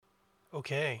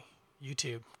Okay,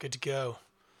 YouTube, good to go.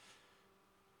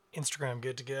 Instagram,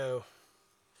 good to go.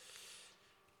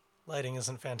 Lighting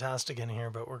isn't fantastic in here,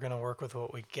 but we're going to work with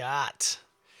what we got.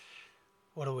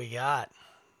 What do we got?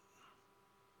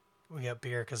 We got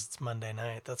beer because it's Monday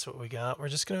night. That's what we got. We're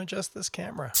just going to adjust this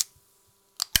camera.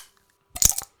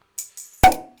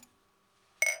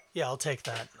 Yeah, I'll take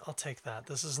that. I'll take that.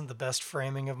 This isn't the best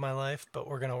framing of my life, but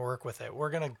we're going to work with it.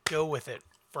 We're going to go with it,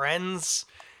 friends,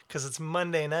 because it's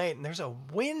Monday night and there's a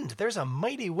wind. There's a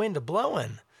mighty wind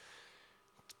blowing.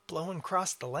 It's blowing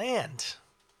across the land.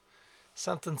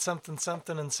 Something, something,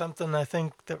 something, and something, I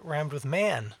think, that rhymed with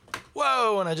man.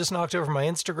 Whoa, and I just knocked over my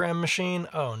Instagram machine.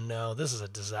 Oh no, this is a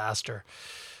disaster.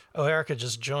 Oh, Erica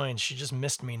just joined. She just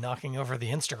missed me knocking over the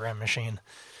Instagram machine.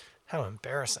 How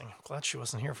embarrassing. Glad she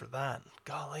wasn't here for that.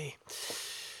 Golly.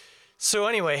 So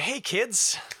anyway, hey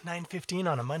kids, 9:15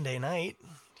 on a Monday night.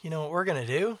 You know what we're going to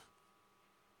do?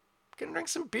 We're going to drink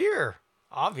some beer,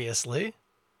 obviously.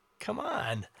 Come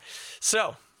on.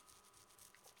 So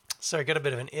I got a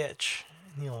bit of an itch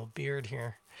in the old beard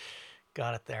here.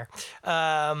 Got it there.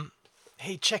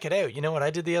 Hey, check it out. You know what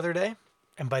I did the other day?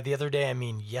 And by the other day, I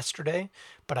mean yesterday.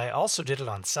 But I also did it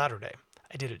on Saturday.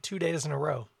 I did it 2 days in a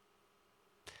row.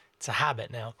 It's a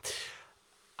habit now.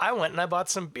 I went and I bought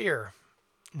some beer.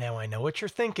 Now, I know what you're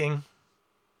thinking.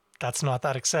 That's not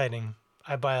that exciting.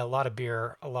 I buy a lot of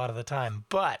beer a lot of the time.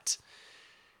 But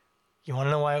you want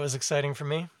to know why it was exciting for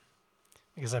me?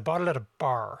 Because I bought it at a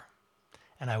bar.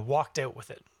 And I walked out with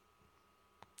it.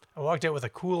 I walked out with a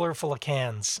cooler full of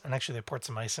cans. And actually, they poured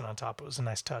some ice in on top. It was a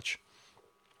nice touch.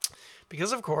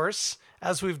 Because, of course,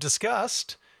 as we've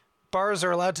discussed, bars are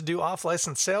allowed to do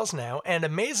off-license sales now. And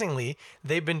amazingly,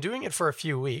 they've been doing it for a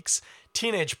few weeks.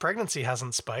 Teenage pregnancy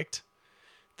hasn't spiked.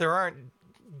 There aren't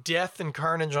death and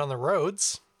carnage on the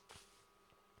roads.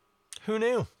 Who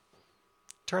knew?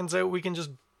 Turns out we can just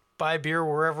buy beer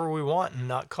wherever we want and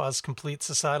not cause complete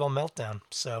societal meltdown.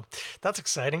 So that's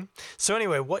exciting. So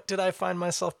anyway, what did I find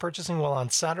myself purchasing? Well,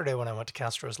 on Saturday when I went to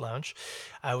Castro's Lounge,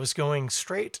 I was going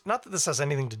straight, not that this has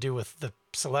anything to do with the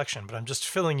selection, but I'm just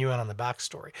filling you in on the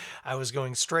backstory. I was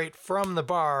going straight from the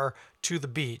bar to the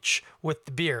beach with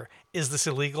the beer. Is this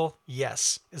illegal?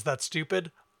 Yes. Is that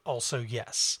stupid? Also,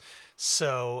 yes.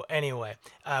 So anyway,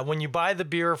 when you buy the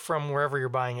beer from wherever you're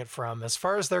buying it from, as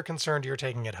far as they're concerned, you're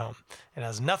taking it home. It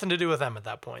has nothing to do with them at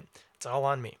that point. It's all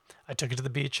on me. I took it to the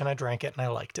beach and I drank it and I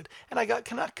liked it. And I got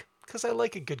Canuck because I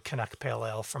like a good Canuck Pale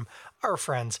Ale from our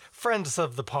friends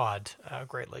of the pod,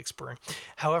 Great Lakes Brewing.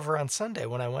 However, on Sunday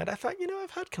when I went, I thought,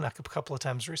 I've had Canuck a couple of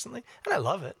times recently and I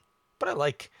love it. But I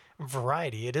like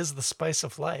variety. It is the spice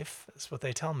of life, is what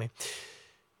they tell me.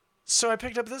 So I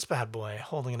picked up this bad boy,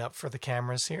 holding it up for the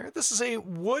cameras here. This is a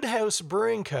Woodhouse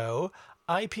Brewing Co.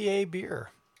 IPA beer.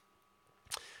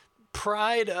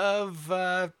 Pride of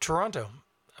Toronto,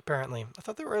 apparently. I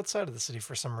thought they were outside of the city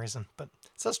for some reason, but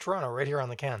it says Toronto right here on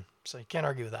the can, so you can't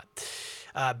argue with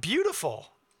that.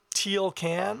 Beautiful teal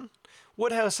can.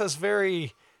 Woodhouse has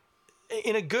very,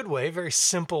 in a good way, very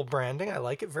simple branding. I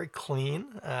like it, very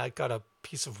clean. Got a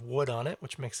piece of wood on it,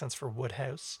 which makes sense for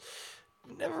Woodhouse.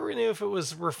 Never really knew if it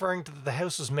was referring to the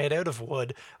house was made out of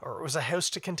wood or it was a house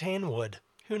to contain wood.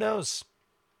 Who knows?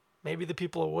 Maybe the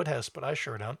people at Woodhouse, but I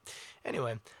sure don't.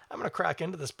 Anyway, I'm going to crack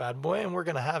into this bad boy and we're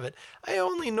going to have it. I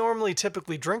only normally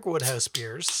typically drink Woodhouse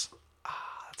beers.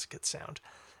 That's a good sound.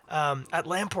 At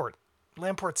Lamport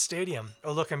Stadium.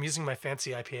 Oh, look, I'm using my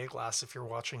fancy IPA glass if you're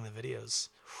watching the videos.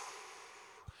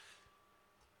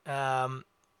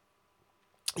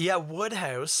 Yeah,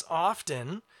 Woodhouse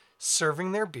often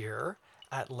serving their beer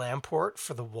at Lamport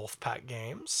for the Wolfpack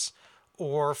games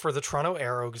or for the Toronto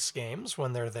Arrows games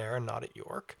when they're there and not at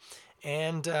York.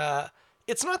 And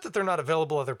it's not that they're not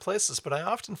available other places, but I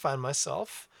often find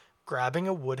myself grabbing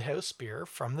a Woodhouse beer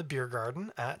from the beer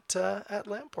garden at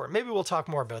Lamport. Maybe we'll talk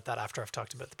more about that after I've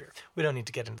talked about the beer. We don't need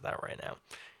to get into that right now.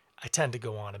 I tend to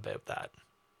go on about that.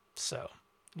 So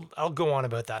I'll go on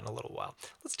about that in a little while.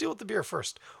 Let's deal with the beer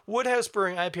first. Woodhouse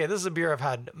Brewing IPA. This is a beer I've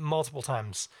had multiple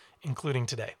times, including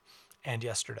today and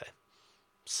yesterday.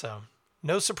 So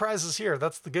no surprises here.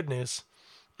 That's the good news.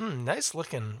 Nice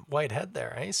looking white head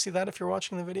there. You see that if you're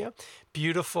watching the video?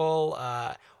 Beautiful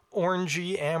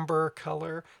orangey amber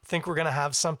color. Think we're going to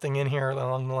have something in here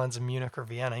along the lines of Munich or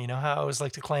Vienna. You know how I always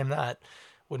like to claim that.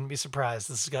 Wouldn't be surprised.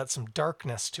 This has got some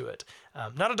darkness to it.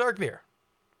 Not a dark beer,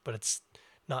 but it's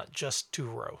not just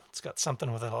two-row. It's got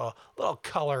something with a little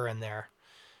color in there.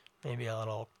 Maybe a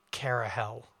little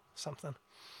caramel, something.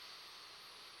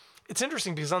 It's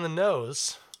interesting because on the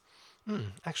nose,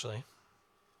 actually,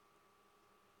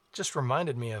 just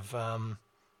reminded me of, what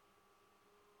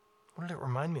did it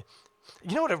remind me?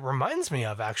 You know what it reminds me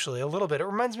of, actually, a little bit? It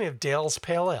reminds me of Dale's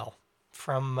Pale Ale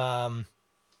from,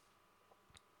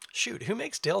 shoot, who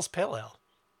makes Dale's Pale Ale?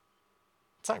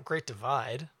 It's not Great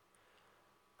Divide.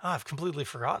 Ah, I've completely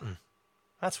forgotten.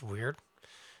 That's weird.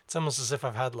 It's almost as if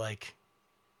I've had, like,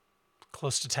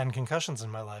 close to 10 concussions in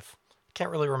my life.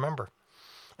 Can't really remember.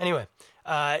 Anyway,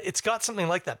 it's got something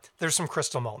like that. There's some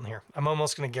crystal malt in here. I'm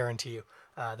almost going to guarantee you.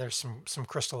 There's some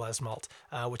crystallized malt,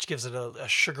 which gives it a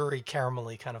sugary,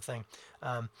 caramelly kind of thing.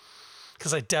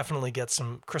 Because I definitely get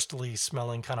some crystally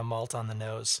smelling kind of malt on the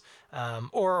nose.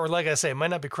 Or like I say, it might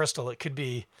not be crystal. It could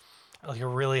be like a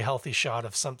really healthy shot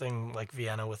of something like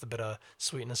Vienna with a bit of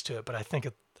sweetness to it. But I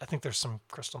think there's some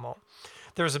crystal malt.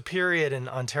 There was a period in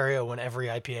Ontario when every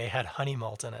IPA had honey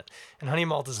malt in it. And honey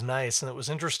malt is nice, and it was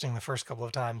interesting the first couple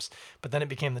of times. But then it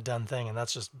became the done thing, and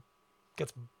that's just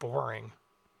gets boring.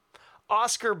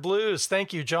 Oscar Blues,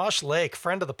 thank you. Josh Lake,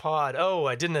 friend of the pod. Oh,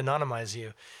 I didn't anonymize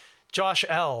you. Josh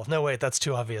L. No, wait, that's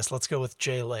too obvious. Let's go with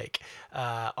Jay Lake.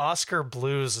 Oscar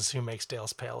Blues is who makes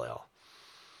Dale's Pale Ale.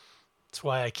 That's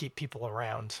why I keep people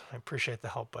around. I appreciate the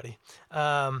help, buddy.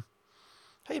 How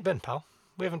you been, pal?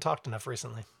 We haven't talked enough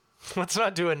recently. Let's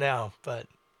not do it now, but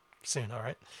soon, all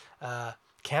right?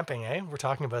 Camping, eh? We're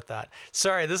talking about that.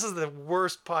 Sorry, this is the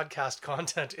worst podcast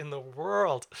content in the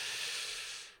world.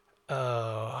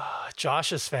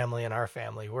 Josh's family and our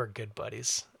family, we're good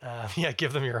buddies. Yeah,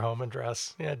 give them your home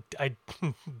address. Yeah, I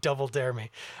double dare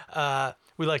me.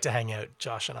 We like to hang out,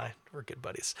 Josh and I. We're good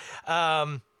buddies.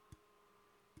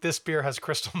 This beer has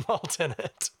crystal malt in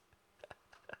it.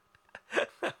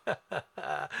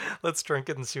 Let's drink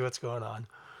it and see what's going on.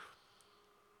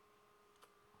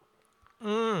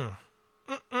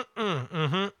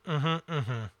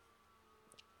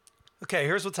 Okay,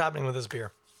 here's what's happening with this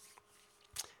beer.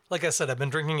 Like I said, I've been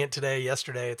drinking it today,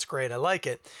 yesterday. It's great. I like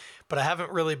it, but I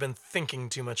haven't really been thinking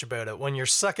too much about it. When you're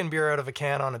sucking beer out of a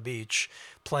can on a beach,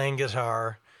 playing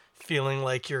guitar, feeling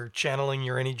like you're channeling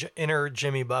your inner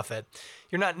Jimmy Buffett,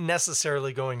 you're not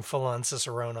necessarily going full-on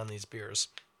Cicerone on these beers.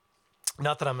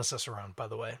 Not that I'm a Cicerone, by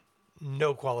the way.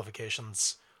 No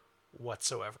qualifications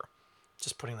whatsoever.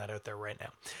 Just putting that out there right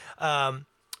now.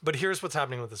 But here's what's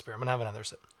happening with this beer. I'm going to have another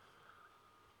sip.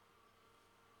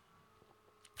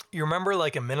 You remember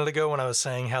like a minute ago when I was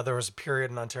saying how there was a period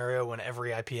in Ontario when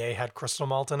every IPA had crystal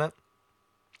malt in it?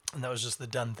 And that was just the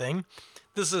done thing.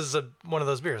 This is one of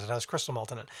those beers that has crystal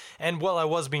malt in it. And while I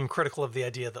was being critical of the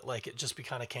idea that like it just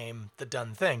kind of became the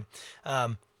done thing,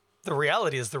 the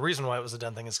reality is the reason why it was a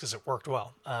done thing is because it worked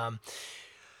well.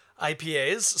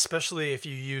 IPAs, especially if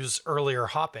you use earlier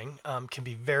hopping, can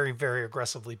be very, very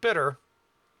aggressively bitter.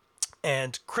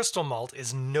 And crystal malt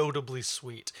is notably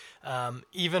sweet.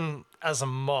 Even as a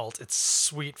malt, it's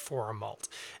sweet for a malt.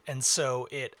 And so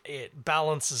it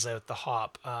balances out the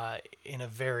hop in a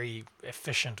very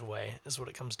efficient way, is what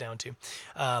it comes down to.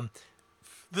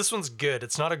 This one's good.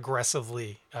 It's not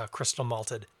aggressively crystal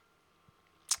malted.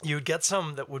 You would get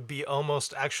some that would be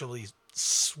almost actually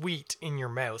sweet in your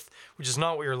mouth, which is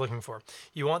not what you're looking for.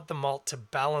 You want the malt to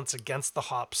balance against the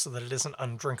hop so that it isn't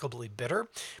undrinkably bitter,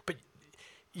 but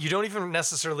you don't even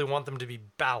necessarily want them to be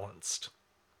balanced.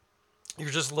 You're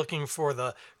just looking for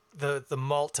the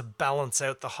malt to balance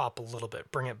out the hop a little bit,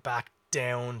 bring it back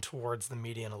down towards the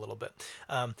median a little bit.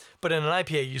 But in an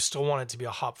IPA, you still want it to be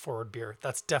a hop-forward beer.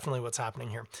 That's definitely what's happening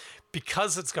here.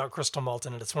 Because it's got crystal malt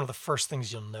in it, it's one of the first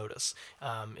things you'll notice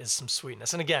is some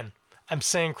sweetness. And again, I'm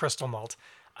saying crystal malt.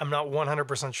 I'm not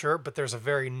 100% sure, but there's a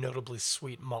very notably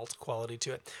sweet malt quality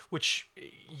to it, which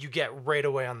you get right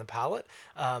away on the palate.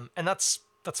 And that's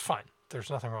fine. There's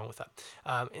nothing wrong with that.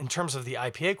 In terms of the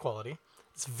IPA quality,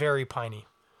 it's very piney.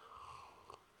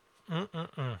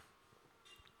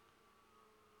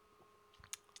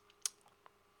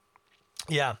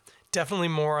 Yeah, definitely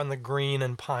more on the green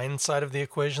and pine side of the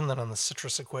equation than on the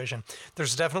citrus equation.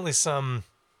 There's definitely some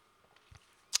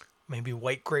maybe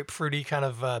white grapefruity kind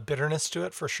of bitterness to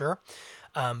it for sure.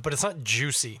 But it's not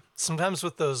juicy. Sometimes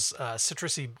with those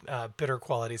citrusy bitter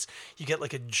qualities, you get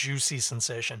like a juicy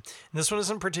sensation. And this one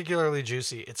isn't particularly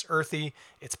juicy. It's earthy,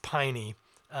 it's piney,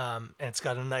 and it's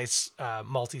got a nice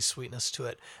malty sweetness to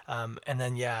it. And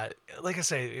then, yeah, like I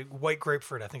say, white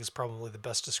grapefruit I think is probably the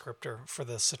best descriptor for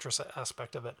the citrus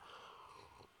aspect of it.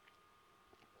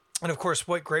 And of course,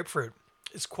 white grapefruit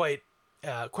is quite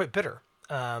bitter.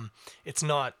 It's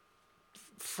not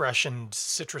fresh and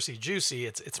citrusy juicy.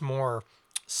 It's more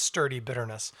sturdy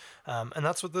bitterness. And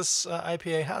that's what this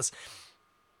IPA has.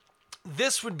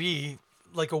 This would be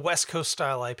like a West Coast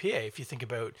style IPA. If you think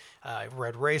about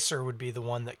Red Racer would be the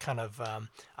one that kind of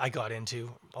I got into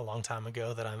a long time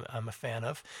ago that I'm a fan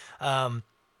of. But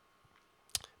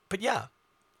yeah,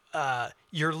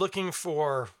 you're looking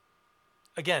for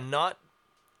again, not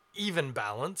even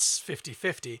balance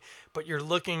 50-50, but you're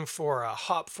looking for a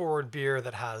hop forward beer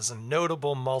that has a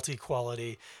notable malty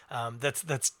quality,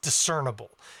 that's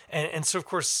discernible. And so of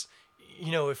course,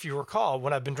 if you recall,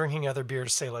 when I've been drinking other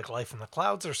beers, say like Life in the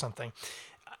Clouds or something,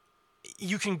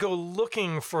 you can go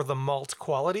looking for the malt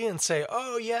quality and say,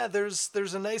 oh yeah, there's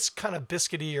a nice kind of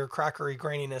biscuity or crackery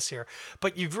graininess here,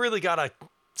 but you've really got to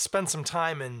spend some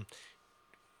time and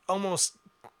almost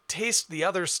taste the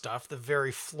other stuff, the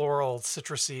very floral,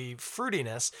 citrusy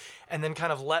fruitiness, and then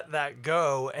kind of let that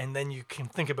go, and then you can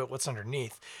think about what's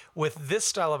underneath. With this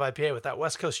style of IPA, with that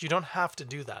West Coast, you don't have to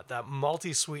do that. That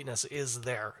malty sweetness is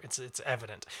there. It's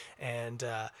evident, and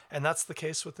that's the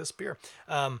case with this beer.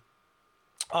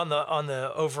 On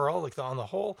the overall, on the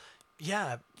whole,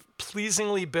 yeah,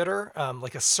 pleasingly bitter,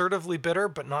 like assertively bitter,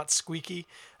 but not squeaky,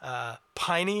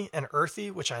 piney and earthy,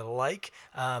 which I like.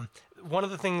 One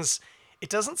of the things, it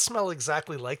doesn't smell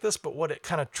exactly like this, but what it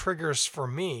kind of triggers for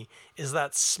me is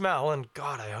that smell, and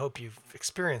God, I hope you've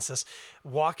experienced this,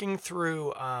 walking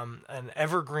through an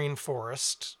evergreen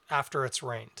forest after it's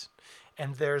rained.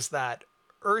 And there's that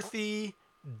earthy,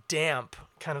 damp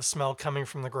kind of smell coming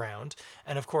from the ground.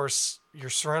 And of course, you're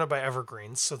surrounded by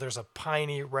evergreens, so there's a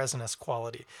piney, resinous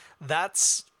quality.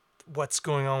 That's what's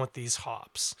going on with these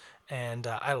hops. And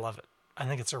I love it. I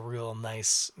think it's a real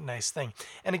nice thing.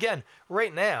 And again,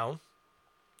 right now,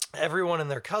 everyone and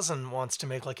their cousin wants to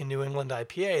make like a New England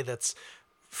IPA that's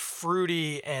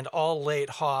fruity and all late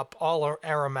hop, all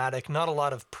aromatic, not a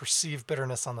lot of perceived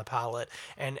bitterness on the palate.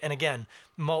 And again,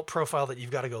 malt profile that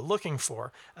you've got to go looking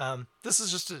for. This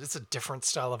is it's a different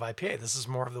style of IPA. This is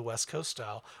more of the West Coast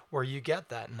style, where you get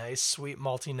that nice sweet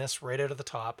maltiness right out of the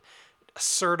top.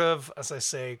 Assertive, as I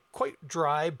say, quite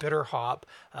dry, bitter hop,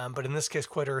 but in this case,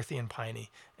 quite earthy and piney.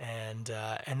 And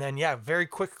then, yeah, very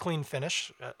quick, clean finish,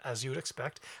 as you would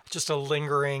expect. Just a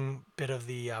lingering bit of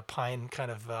the pine kind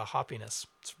of hoppiness.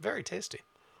 It's very tasty.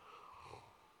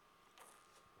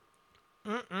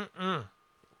 It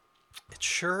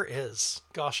sure is.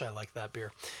 Gosh, I like that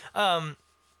beer.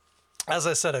 As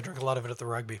I said, I drink a lot of it at the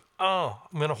rugby. Oh,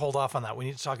 I'm going to hold off on that. We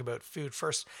need to talk about food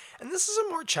first. And this is a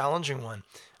more challenging one.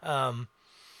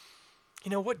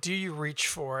 What do you reach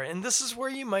for? And this is where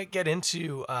you might get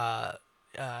into,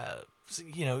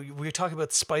 we talk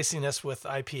about spiciness with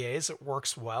IPAs. It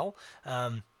works well.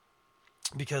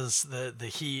 Because the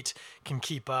heat can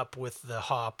keep up with the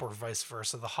hop, or vice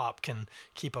versa. The hop can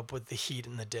keep up with the heat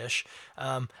in the dish.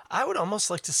 I would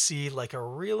almost like to see like a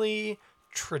really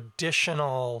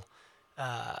traditional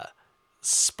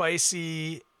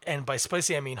spicy, and by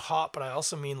spicy I mean hot, but I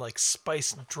also mean like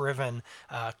spice driven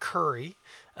curry.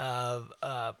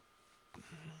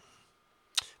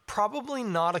 Probably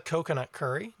not a coconut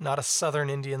curry, not a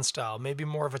Southern Indian style, maybe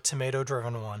more of a tomato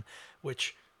driven one,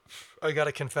 which I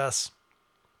gotta confess,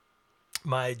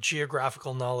 my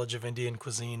geographical knowledge of Indian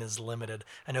cuisine is limited.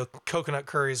 I know coconut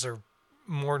curries are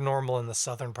more normal in the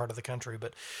southern part of the country,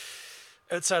 but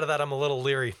outside of that, I'm a little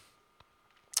leery.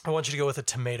 I want you to go with a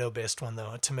tomato-based one,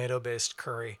 though. A tomato-based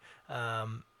curry, I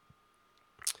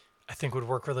think would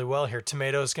work really well here.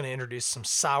 Tomato is going to introduce some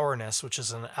sourness, which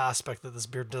is an aspect that this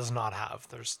beer does not have.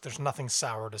 There's nothing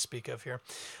sour to speak of here.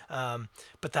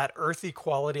 But that earthy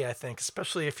quality, I think,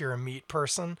 especially if you're a meat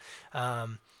person,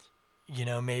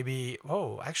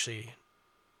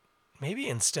 maybe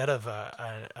instead of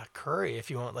a curry, if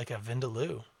you want like a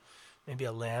vindaloo, maybe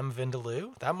a lamb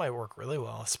vindaloo, that might work really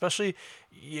well. Especially,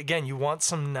 again, you want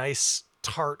some nice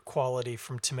tart quality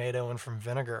from tomato and from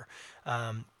vinegar,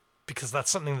 because that's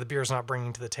something the beer is not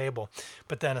bringing to the table.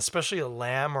 But then especially a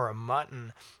lamb or a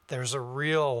mutton, there's a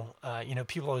real,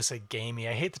 people always say gamey.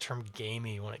 I hate the term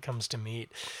gamey when it comes to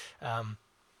meat.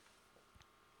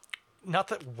 Not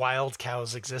that wild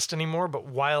cows exist anymore, but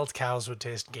wild cows would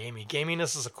taste gamey.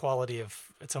 Gaminess is a quality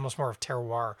it's almost more of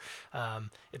terroir.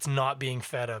 It's not being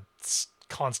fed a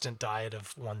constant diet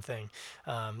of one thing.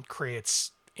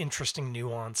 Creates interesting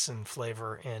nuance and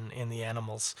flavor in the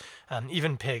animals.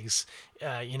 Even pigs,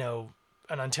 an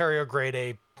Ontario grade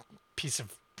A piece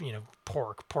of,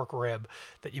 pork rib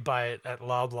that you buy at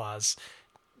Loblaws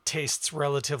tastes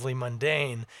relatively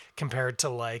mundane compared to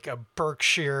like a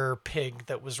Berkshire pig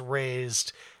that was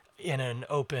raised in an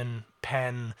open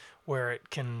pen where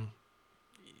it can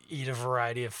eat a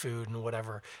variety of food and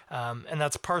whatever. And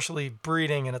that's partially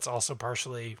breeding, and it's also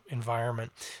partially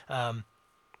environment.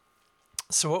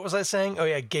 So what was I saying? Oh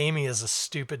yeah, gamey is a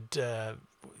stupid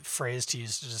phrase to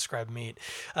use to describe meat.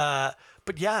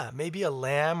 But yeah, maybe a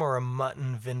lamb or a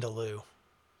mutton vindaloo.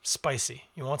 Spicy.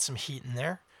 You want some heat in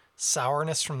there.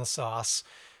 Sourness from the sauce,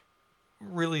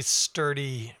 really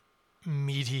sturdy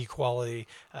meaty quality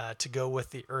to go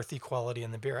with the earthy quality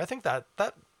in the beer. I think that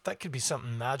could be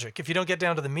something magic. If you don't get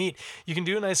down to the meat, you can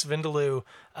do a nice Vindaloo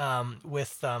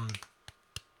with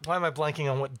why am I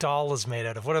blanking on what dal is made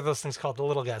out of? What are those things called? The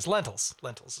little guys. Lentils.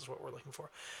 Lentils is what we're looking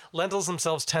for. Lentils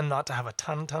themselves tend not to have a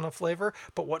ton of flavor,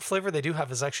 but what flavor they do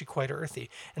have is actually quite earthy.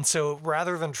 And so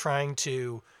rather than trying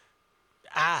to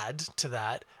add to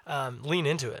that, lean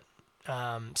into it.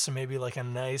 So maybe like a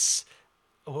nice,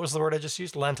 what was the word I just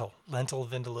used? Lentil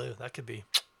Vindaloo. That could be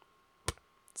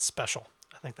special.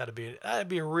 I think that'd be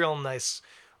a real nice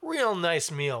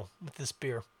meal with this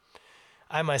beer.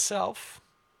 I myself,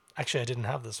 actually, I didn't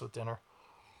have this with dinner.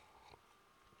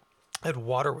 I had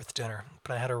water with dinner,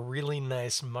 but I had a really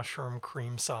nice mushroom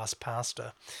cream sauce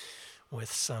pasta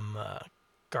with some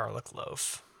garlic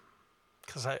loaf.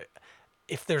 Because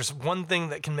if there's one thing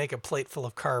that can make a plate full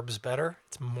of carbs better,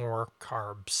 it's more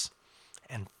carbs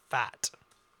and fat.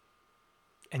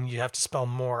 And you have to spell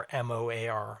more,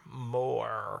 M-O-A-R,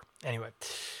 more. Anyway,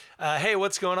 hey,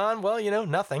 what's going on? Well,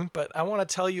 nothing, but I want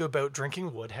to tell you about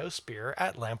drinking Woodhouse beer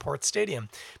at Lamport Stadium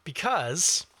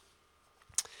because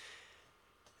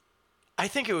I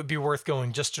think it would be worth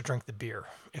going just to drink the beer,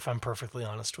 if I'm perfectly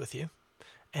honest with you.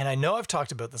 And I know I've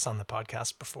talked about this on the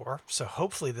podcast before, so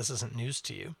hopefully this isn't news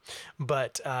to you.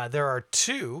 But there are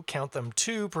two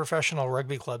professional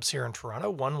rugby clubs here in Toronto,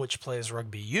 one which plays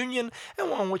rugby union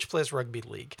and one which plays rugby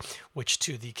league, which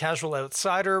to the casual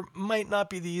outsider might not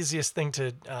be the easiest thing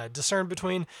to discern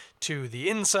between. To the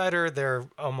insider, they're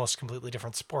almost completely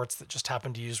different sports that just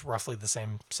happen to use roughly the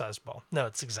same size ball. No,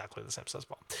 it's exactly the same size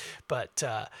ball. But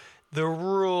the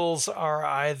rules are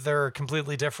either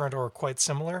completely different or quite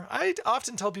similar. I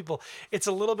often tell people it's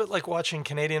a little bit like watching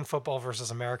Canadian football versus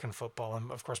American football.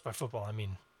 And of course, by football, I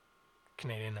mean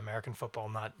Canadian American football,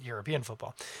 not European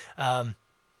football.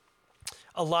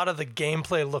 A lot of the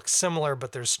gameplay looks similar,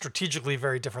 but there's strategically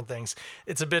very different things.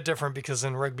 It's a bit different because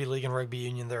in rugby league and rugby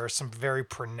union, there are some very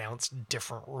pronounced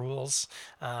different rules.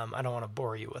 I don't want to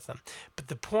bore you with them. But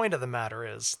the point of the matter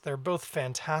is they're both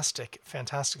fantastic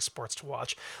sports to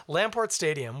watch. Lamport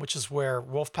Stadium, which is where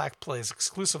Wolfpack plays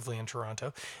exclusively in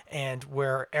Toronto, and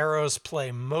where Arrows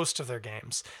play most of their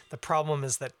games. The problem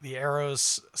is that the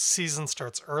Arrows season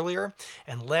starts earlier,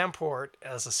 and Lamport,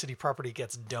 as a city property,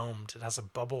 gets domed. It has a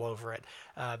bubble over it.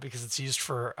 Because it's used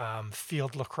for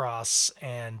field lacrosse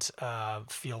and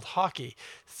field hockey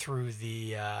through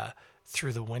the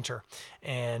winter.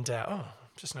 And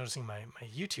just noticing my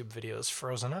YouTube video is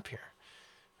frozen up here.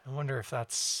 I wonder if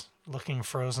that's looking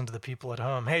frozen to the people at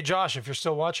home. Hey Josh, if you're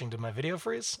still watching, did my video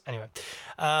freeze? Anyway,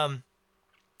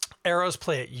 Arrows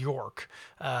play at York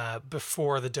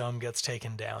before the dome gets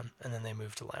taken down, and then they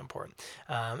move to Lamport.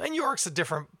 And York's a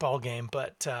different ball game,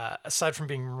 but aside from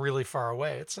being really far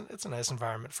away, it's a nice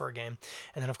environment for a game.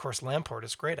 And then, of course, Lamport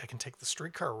is great. I can take the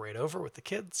streetcar right over with the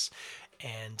kids.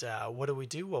 And what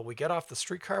do? Well, we get off the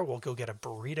streetcar, we'll go get a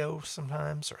burrito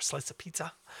sometimes or a slice of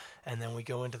pizza, and then we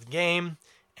go into the game.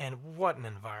 And what an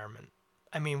environment.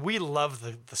 I mean, we love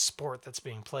the sport that's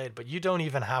being played, but you don't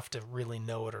even have to really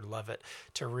know it or love it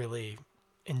to really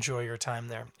enjoy your time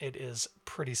there. It is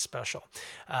pretty special.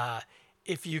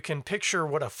 If you can picture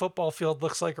what a football field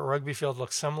looks like, a rugby field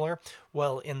looks similar,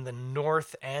 well, in the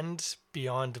north end,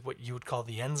 beyond what you would call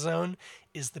the end zone,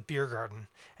 is the beer garden.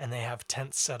 And they have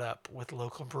tents set up with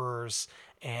local brewers,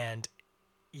 and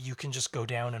you can just go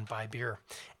down and buy beer.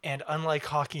 And unlike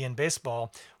hockey and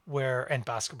baseball, and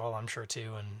basketball, I'm sure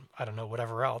too, and I don't know,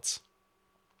 whatever else,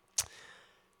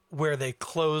 where they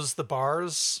close the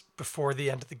bars before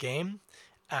the end of the game,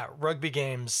 at rugby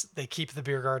games, they keep the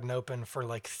beer garden open for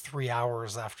like 3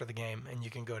 hours after the game, and you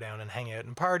can go down and hang out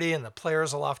and party, and the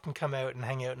players will often come out and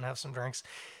hang out and have some drinks.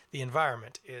 The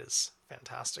environment is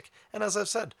fantastic. And as I've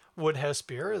said, Woodhouse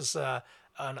Beer is an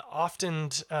often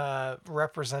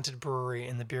represented brewery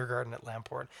in the beer garden at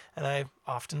Lamport, and I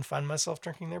often find myself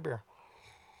drinking their beer.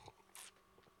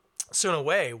 So in a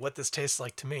way, what this tastes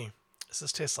like to me is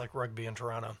this tastes like rugby in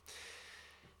Toronto.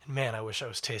 And man, I wish I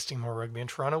was tasting more rugby in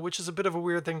Toronto, which is a bit of a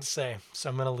weird thing to say. So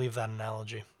I'm going to leave that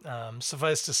analogy.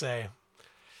 Suffice to say,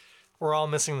 we're all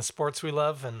missing the sports we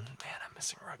love, and man, I'm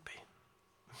missing rugby.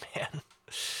 Man,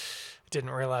 I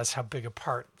didn't realize how big a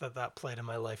part that played in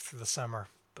my life through the summer.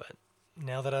 But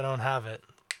now that I don't have it,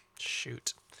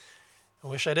 shoot. I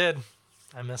wish I did.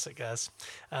 I miss it, guys.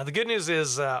 The good news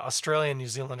is Australia and New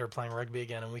Zealand are playing rugby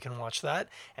again, and we can watch that.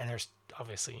 And there's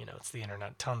obviously, it's the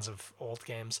internet, tons of old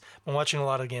games. I'm watching a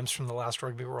lot of games from the last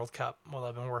Rugby World Cup while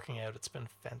I've been working out. It's been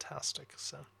fantastic.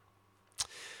 So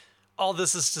all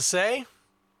this is to say,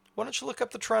 why don't you look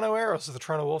up the Toronto Arrows or the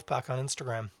Toronto Wolfpack on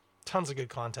Instagram? Tons of good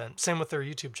content. Same with their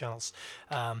YouTube channels.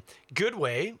 Good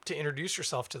way to introduce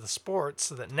yourself to the sport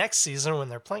so that next season when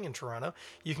they're playing in Toronto,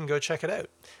 you can go check it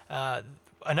out.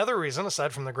 Another reason,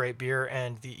 aside from the great beer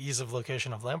and the ease of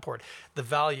location of Lamport, the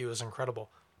value is incredible.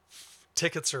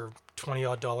 Tickets are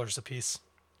 $20 a piece.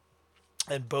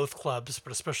 And both clubs,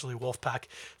 but especially Wolfpack,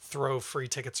 throw free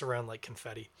tickets around like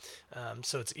confetti.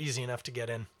 So it's easy enough to get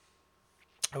in.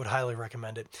 I would highly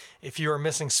recommend it. If you are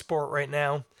missing sport right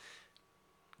now,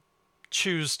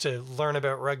 choose to learn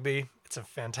about rugby. It's a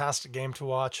fantastic game to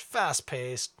watch.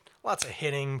 Fast-paced, lots of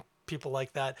hitting, people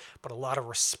like that, but a lot of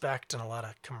respect and a lot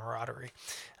of camaraderie.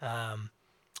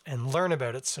 And learn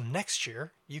about it so next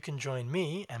year you can join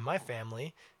me and my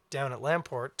family down at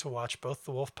Lamport to watch both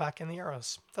the Wolfpack and the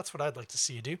Arrows. That's what I'd like to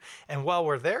see you do. And while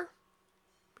we're there,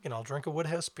 we can all drink a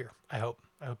Woodhouse beer. I hope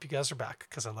you guys are back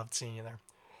because I loved seeing you there.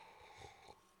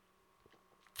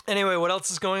 Anyway, what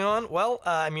else is going on? Well,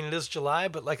 it is July,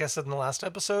 but like I said in the last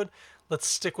episode, let's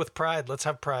stick with Pride. Let's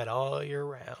have Pride all year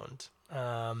round.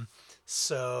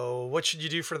 So what should you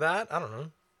do for that? I don't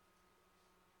know.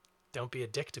 Don't be a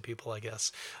dick to people, I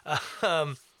guess.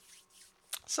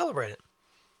 Celebrate it,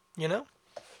 you know?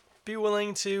 Be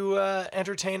willing to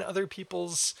entertain other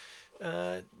people's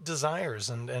desires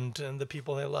and the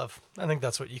people they love. I think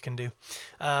that's what you can do.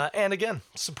 And again,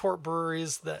 support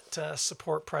breweries that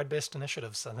support Pride-based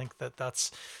initiatives. I think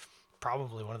that's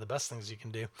probably one of the best things you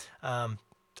can do. I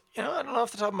don't know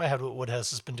off the top of my head what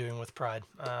Woodhouse has been doing with Pride.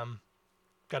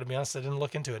 Got to be honest, I didn't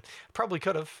look into it. Probably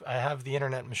could have. I have the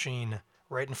internet machine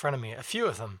right in front of me. A few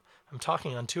of them. I'm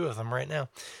talking on 2 of them right now.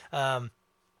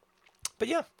 But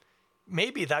yeah.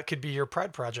 Maybe that could be your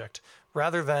Pride project.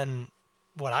 Rather than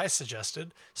what I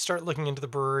suggested, start looking into the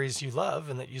breweries you love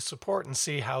and that you support and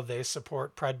see how they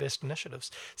support Pride-based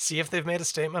initiatives. See if they've made a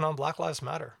statement on Black Lives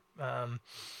Matter.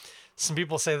 Some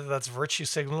people say that that's virtue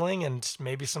signaling, and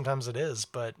maybe sometimes it is,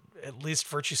 but at least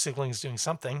virtue signaling is doing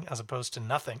something as opposed to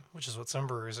nothing, which is what some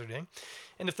breweries are doing.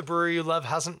 And if the brewery you love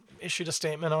hasn't issued a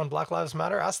statement on Black Lives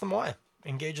Matter, ask them why.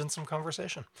 Engage in some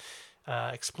conversation.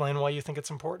 Explain why you think it's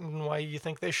important and why you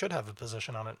think they should have a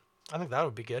position on it. I think that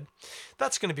would be good.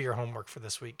 That's going to be your homework for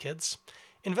this week, kids.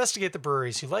 Investigate the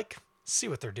breweries you like, see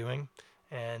what they're doing,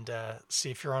 and see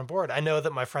if you're on board. I know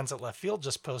that my friends at Left Field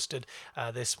just posted,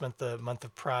 they spent the month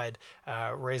of Pride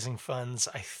raising funds,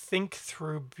 I think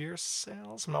through beer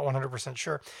sales. I'm not 100%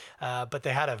 sure. But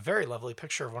they had a very lovely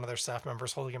picture of one of their staff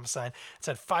members holding up a sign. It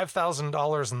said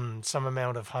 $5,000 and some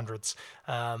amount of hundreds,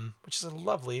 which is a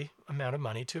lovely amount of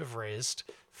money to have raised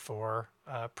for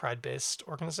Pride-based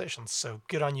organizations. So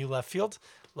good on you, Left Field.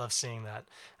 Love seeing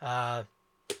that.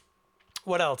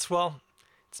 What else? Well,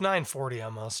 it's 9:40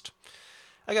 almost.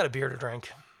 I got a beer to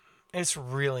drink. It's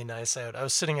really nice out. I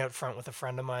was sitting out front with a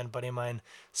friend of mine, buddy of mine,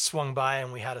 swung by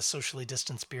and we had a socially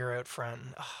distanced beer out front.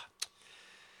 And,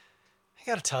 I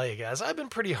got to tell you guys, I've been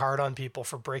pretty hard on people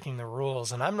for breaking the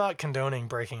rules, and I'm not condoning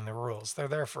breaking the rules. They're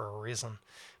there for a reason.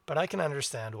 But I can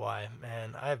understand why,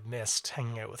 and I've missed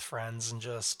hanging out with friends and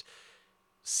just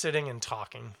sitting and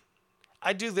talking.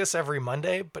 I do this every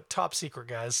Monday, but top secret,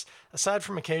 guys. Aside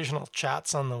from occasional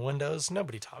chats on the windows,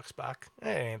 nobody talks back. It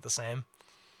ain't the same.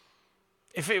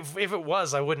 If it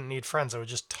was, I wouldn't need friends. I would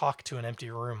just talk to an empty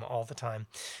room all the time.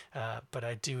 But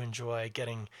I do enjoy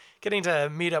getting to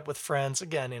meet up with friends,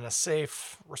 again, in a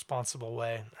safe, responsible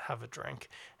way, have a drink.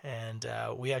 And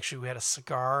we had a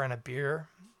cigar and a beer,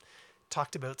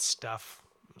 talked about stuff.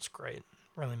 It was great.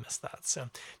 Really missed that. So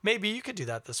maybe you could do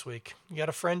that this week. You got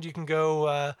a friend you can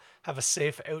go have a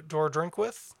safe outdoor drink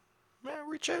with?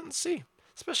 Reach out and see,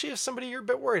 especially if somebody you're a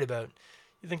bit worried about.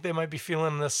 You think they might be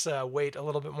feeling this weight a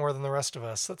little bit more than the rest of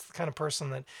us. That's the kind of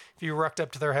person that if you rucked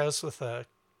up to their house with a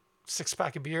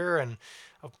 6-pack of beer and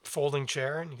a folding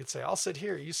chair and you could say, I'll sit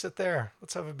here, you sit there,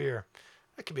 let's have a beer.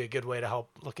 That could be a good way to help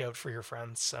look out for your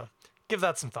friends. So give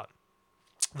that some thought.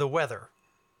 The weather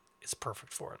is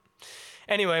perfect for it.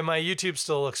 Anyway, my YouTube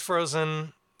still looks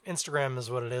frozen. Instagram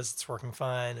is what it is. It's working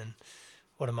fine. And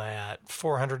what am I at?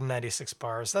 496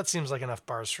 bars. That seems like enough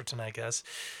bars for tonight, guys.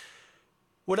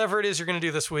 Whatever it is you're going to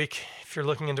do this week, if you're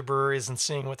looking into breweries and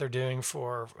seeing what they're doing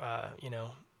for,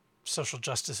 social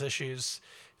justice issues,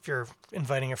 if you're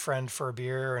inviting a friend for a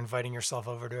beer or inviting yourself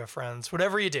over to a friend's,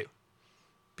 whatever you do,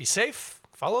 be safe,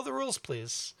 follow the rules,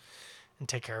 please, and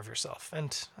take care of yourself.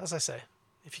 And as I say,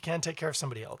 if you can, take care of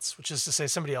somebody else, which is to say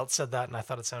somebody else said that and I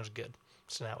thought it sounded good.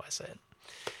 So now I say it.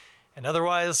 And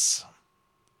otherwise,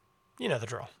 you know the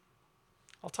drill.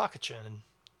 I'll talk at you in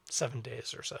 7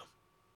 days or so.